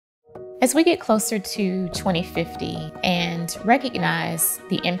As we get closer to 2050 and recognize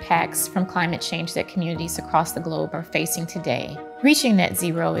the impacts from climate change that communities across the globe are facing today, reaching net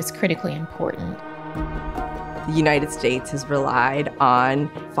zero is critically important. The United States has relied on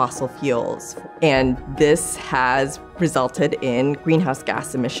fossil fuels, and this has resulted in greenhouse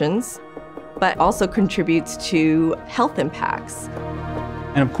gas emissions, but also contributes to health impacts.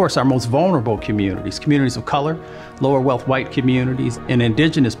 And of course, our most vulnerable communities, communities of color, lower wealth white communities, and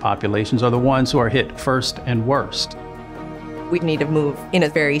indigenous populations are the ones who are hit first and worst. We need to move in a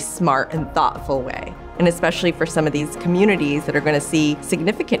very smart and thoughtful way, and especially for some of these communities that are going to see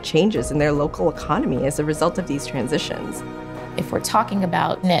significant changes in their local economy as a result of these transitions. If we're talking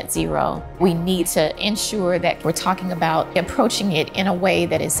about net zero, we need to ensure that we're talking about approaching it in a way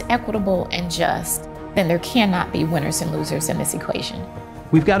that is equitable and just. Then there cannot be winners and losers in this equation.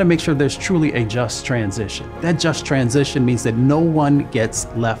 We've got to make sure there's truly a just transition. That just transition means that no one gets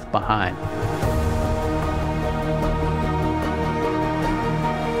left behind.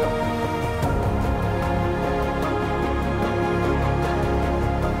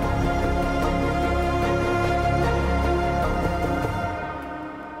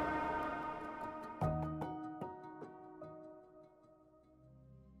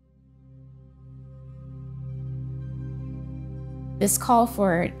 This call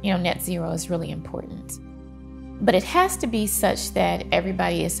for net zero is really important, but it has to be such that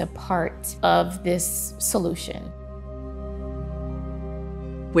everybody is a part of this solution.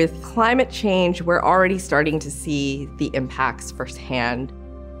 With climate change, we're already starting to see the impacts firsthand.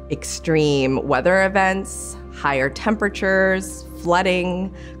 Extreme weather events, higher temperatures,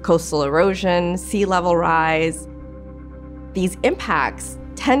 flooding, coastal erosion, sea level rise. These impacts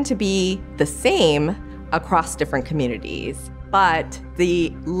tend to be the same across different communities, but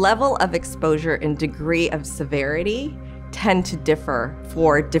the level of exposure and degree of severity tend to differ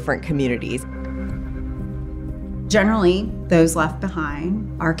for different communities. Generally, those left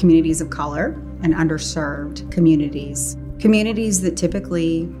behind are communities of color and underserved communities. Communities that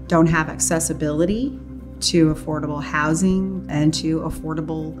typically don't have accessibility to affordable housing and to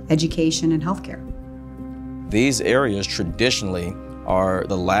affordable education and healthcare. These areas traditionally are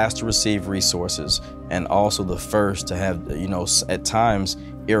the last to receive resources and also the first to have, at times,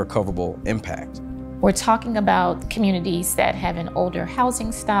 irrecoverable impact. We're talking about communities that have an older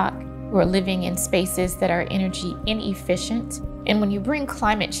housing stock, who are living in spaces that are energy inefficient. And when you bring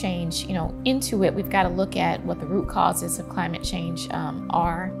climate change, into it, we've got to look at what the root causes of climate change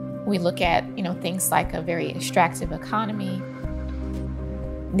are. We look at, things like a very extractive economy.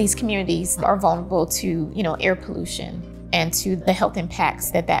 These communities are vulnerable to, air pollution and to the health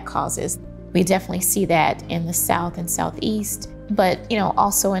impacts that causes. We definitely see that in the South and Southeast, but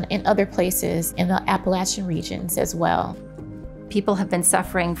also in other places in the Appalachian regions as well. People have been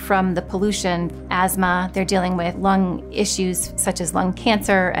suffering from the pollution, asthma. They're dealing with lung issues such as lung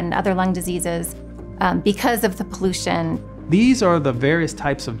cancer and other lung diseases because of the pollution. These are the various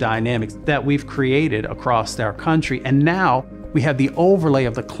types of dynamics that we've created across our country, and now we have the overlay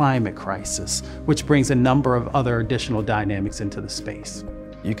of the climate crisis, which brings a number of other additional dynamics into the space.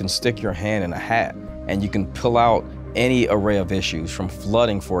 You can stick your hand in a hat and you can pull out any array of issues, from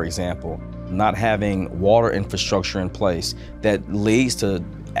flooding, for example, not having water infrastructure in place that leads to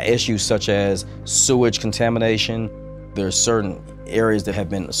issues such as sewage contamination. There are certain areas that have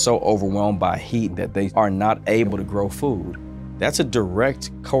been so overwhelmed by heat that they are not able to grow food. That's a direct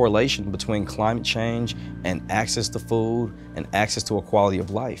correlation between climate change and access to food and access to a quality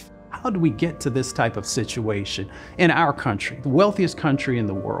of life. How do we get to this type of situation in our country, the wealthiest country in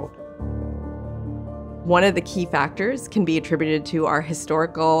the world? One of the key factors can be attributed to our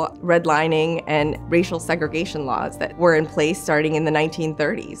historical redlining and racial segregation laws that were in place starting in the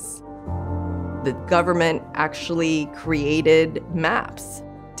 1930s. The government actually created maps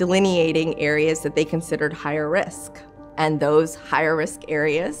delineating areas that they considered higher risk. And those higher risk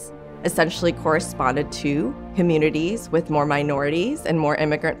areas essentially corresponded to communities with more minorities and more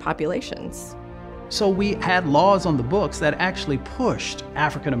immigrant populations. So we had laws on the books that actually pushed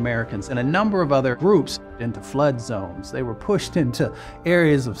African Americans and a number of other groups into flood zones. They were pushed into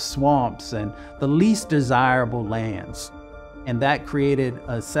areas of swamps and the least desirable lands. And that created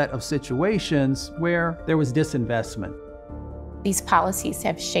a set of situations where there was disinvestment. These policies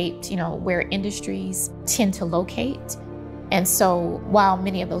have shaped, where industries tend to locate. And so while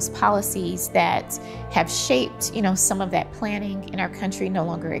many of those policies that have shaped, some of that planning in our country no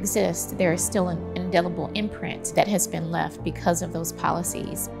longer exist, there is still an indelible imprint that has been left because of those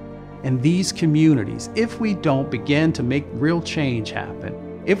policies. And these communities, if we don't begin to make real change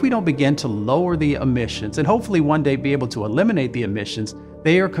happen, if we don't begin to lower the emissions and hopefully one day be able to eliminate the emissions,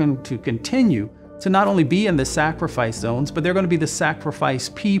 They are going to continue to not only be in the sacrifice zones, but they're going to be the sacrifice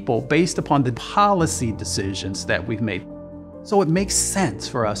people based upon the policy decisions that we've made. So it makes sense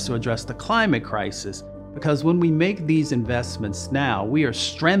for us to address the climate crisis, because when we make these investments now, we are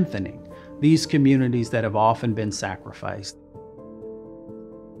strengthening these communities that have often been sacrificed.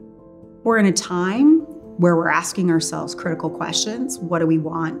 We're in a time where we're asking ourselves critical questions. What do we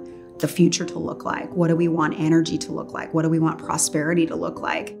want the future to look like? What do we want energy to look like? What do we want prosperity to look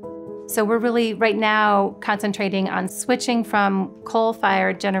like? So we're really right now concentrating on switching from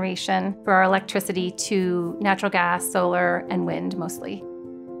coal-fired generation for our electricity to natural gas, solar, and wind mostly.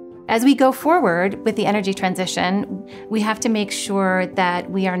 As we go forward with the energy transition, we have to make sure that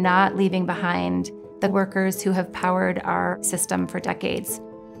we are not leaving behind the workers who have powered our system for decades.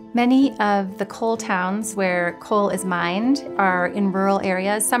 Many of the coal towns where coal is mined are in rural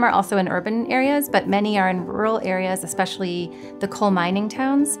areas. Some are also in urban areas, but many are in rural areas, especially the coal mining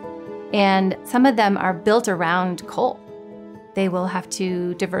towns. And some of them are built around coal. They will have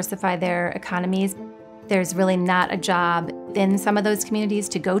to diversify their economies. There's really not a job in some of those communities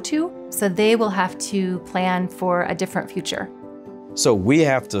to go to, so they will have to plan for a different future. So we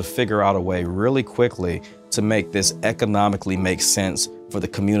have to figure out a way really quickly to make this economically make sense for the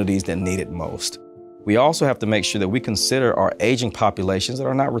communities that need it most. We also have to make sure that we consider our aging populations that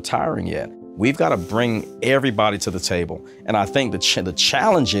are not retiring yet. We've got to bring everybody to the table. And I think the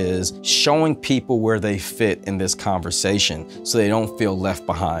challenge is showing people where they fit in this conversation so they don't feel left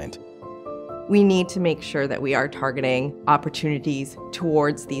behind. We need to make sure that we are targeting opportunities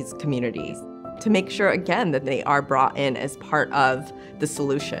towards these communities to make sure, again, that they are brought in as part of the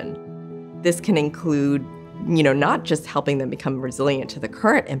solution. This can include, not just helping them become resilient to the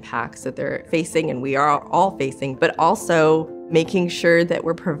current impacts that they're facing and we are all facing, but also making sure that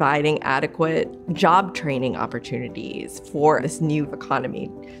we're providing adequate job training opportunities for this new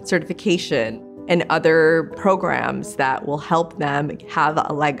economy, certification, and other programs that will help them have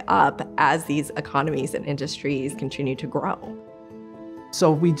a leg up as these economies and industries continue to grow.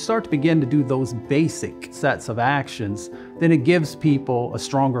 So if we start to begin to do those basic sets of actions, then it gives people a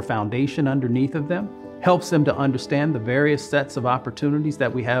stronger foundation underneath of them, helps them to understand the various sets of opportunities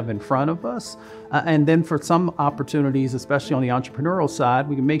that we have in front of us. And then for some opportunities, especially on the entrepreneurial side,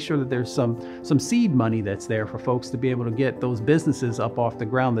 we can make sure that there's some seed money that's there for folks to be able to get those businesses up off the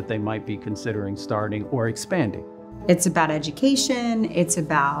ground that they might be considering starting or expanding. It's about education, it's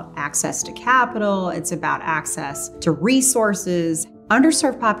about access to capital, it's about access to resources.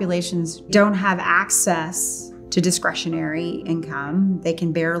 Underserved populations don't have access to discretionary income. They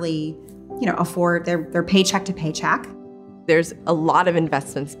can barely, afford their paycheck to paycheck. There's a lot of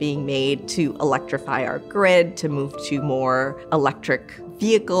investments being made to electrify our grid, to move to more electric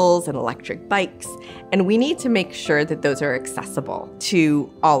vehicles and electric bikes. And we need to make sure that those are accessible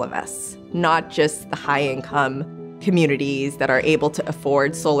to all of us, not just the high-income communities that are able to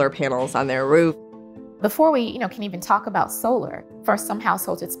afford solar panels on their roof. Before we, can even talk about solar, for some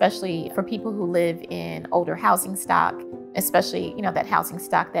households, especially for people who live in older housing stock, especially, that housing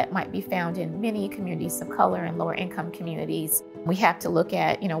stock that might be found in many communities of color and lower income communities, we have to look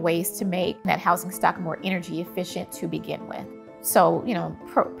at, ways to make that housing stock more energy efficient to begin with. So,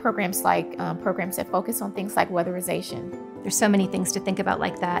 programs like programs that focus on things like weatherization. There's so many things to think about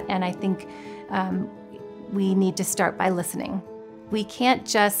like that, and I think we need to start by listening. We can't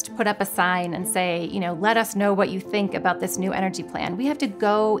just put up a sign and say, let us know what you think about this new energy plan. We have to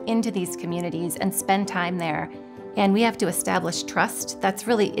go into these communities and spend time there. And we have to establish trust.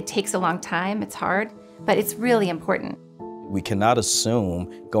 It takes a long time, it's hard, but it's really important. We cannot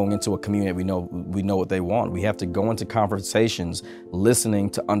assume going into a community we know what they want. We have to go into conversations listening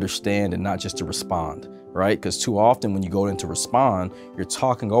to understand and not just to respond, right? Because too often when you go in to respond, you're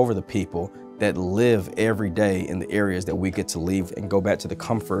talking over the people that live every day in the areas that we get to leave and go back to the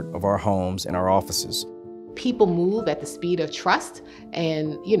comfort of our homes and our offices. People move at the speed of trust,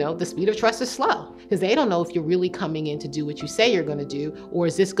 and the speed of trust is slow because they don't know if you're really coming in to do what you say you're going to do, or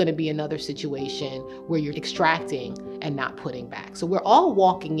is this going to be another situation where you're extracting and not putting back. So we're all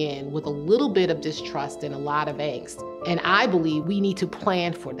walking in with a little bit of distrust and a lot of angst, and I believe we need to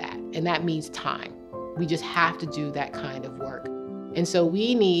plan for that, and that means time. We just have to do that kind of work. And so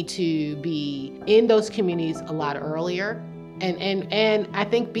we need to be in those communities a lot earlier. And I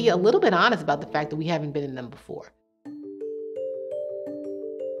think be a little bit honest about the fact that we haven't been in them before.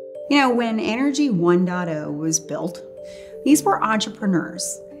 When Energy 1.0 was built, these were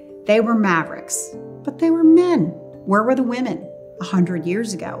entrepreneurs. They were mavericks, but they were men. Where were the women 100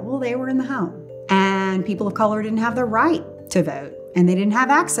 years ago? Well, they were in the home. And people of color didn't have the right to vote, and they didn't have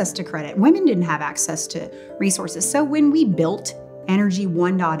access to credit. Women didn't have access to resources. So when we built Energy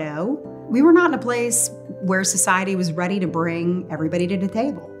 1.0, we were not in a place where society was ready to bring everybody to the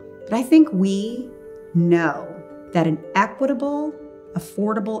table. But I think we know that an equitable,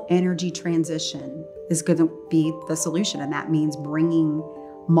 affordable energy transition is going to be the solution. And that means bringing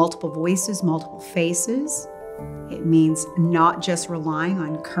multiple voices, multiple faces. It means not just relying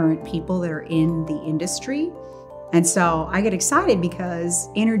on current people that are in the industry. And so I get excited because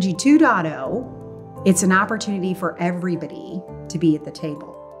Energy 2.0, it's an opportunity for everybody to be at the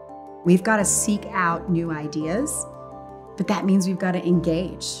table. We've got to seek out new ideas, but that means we've got to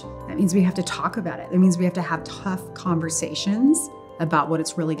engage. That means we have to talk about it. That means we have to have tough conversations about what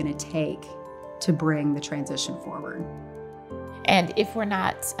it's really going to take to bring the transition forward. And if we're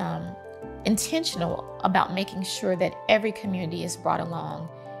not intentional about making sure that every community is brought along,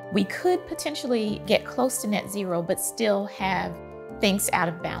 we could potentially get close to net zero, but still have things out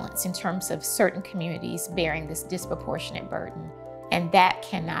of balance in terms of certain communities bearing this disproportionate burden. And that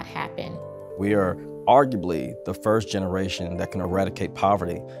cannot happen. We are arguably the first generation that can eradicate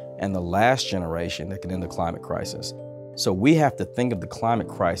poverty and the last generation that can end the climate crisis. So we have to think of the climate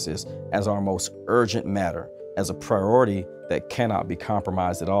crisis as our most urgent matter, as a priority that cannot be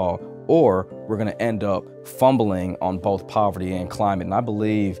compromised at all, or we're going to end up fumbling on both poverty and climate. And I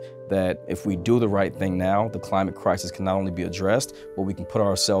believe that if we do the right thing now, the climate crisis can not only be addressed, but we can put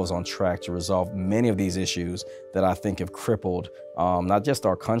ourselves on track to resolve many of these issues that I think have crippled not just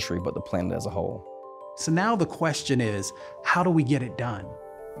our country, but the planet as a whole. So now the question is, how do we get it done?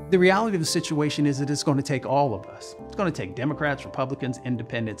 The reality of the situation is that it's going to take all of us. It's going to take Democrats, Republicans,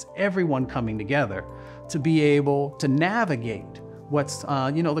 independents, everyone coming together to be able to navigate what's,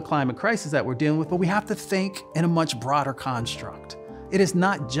 the climate crisis that we're dealing with, but we have to think in a much broader construct. It is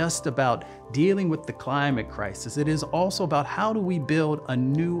not just about dealing with the climate crisis. It is also about how do we build a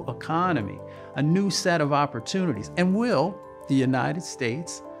new economy, a new set of opportunities, and will the United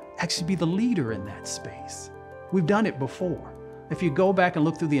States actually be the leader in that space? We've done it before. If you go back and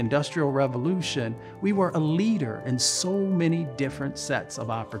look through the Industrial Revolution, we were a leader in so many different sets of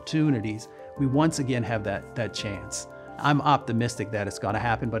opportunities. We once again have that chance. I'm optimistic that it's going to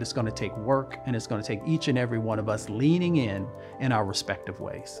happen, but it's going to take work, and it's going to take each and every one of us leaning in our respective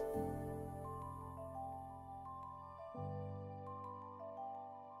ways.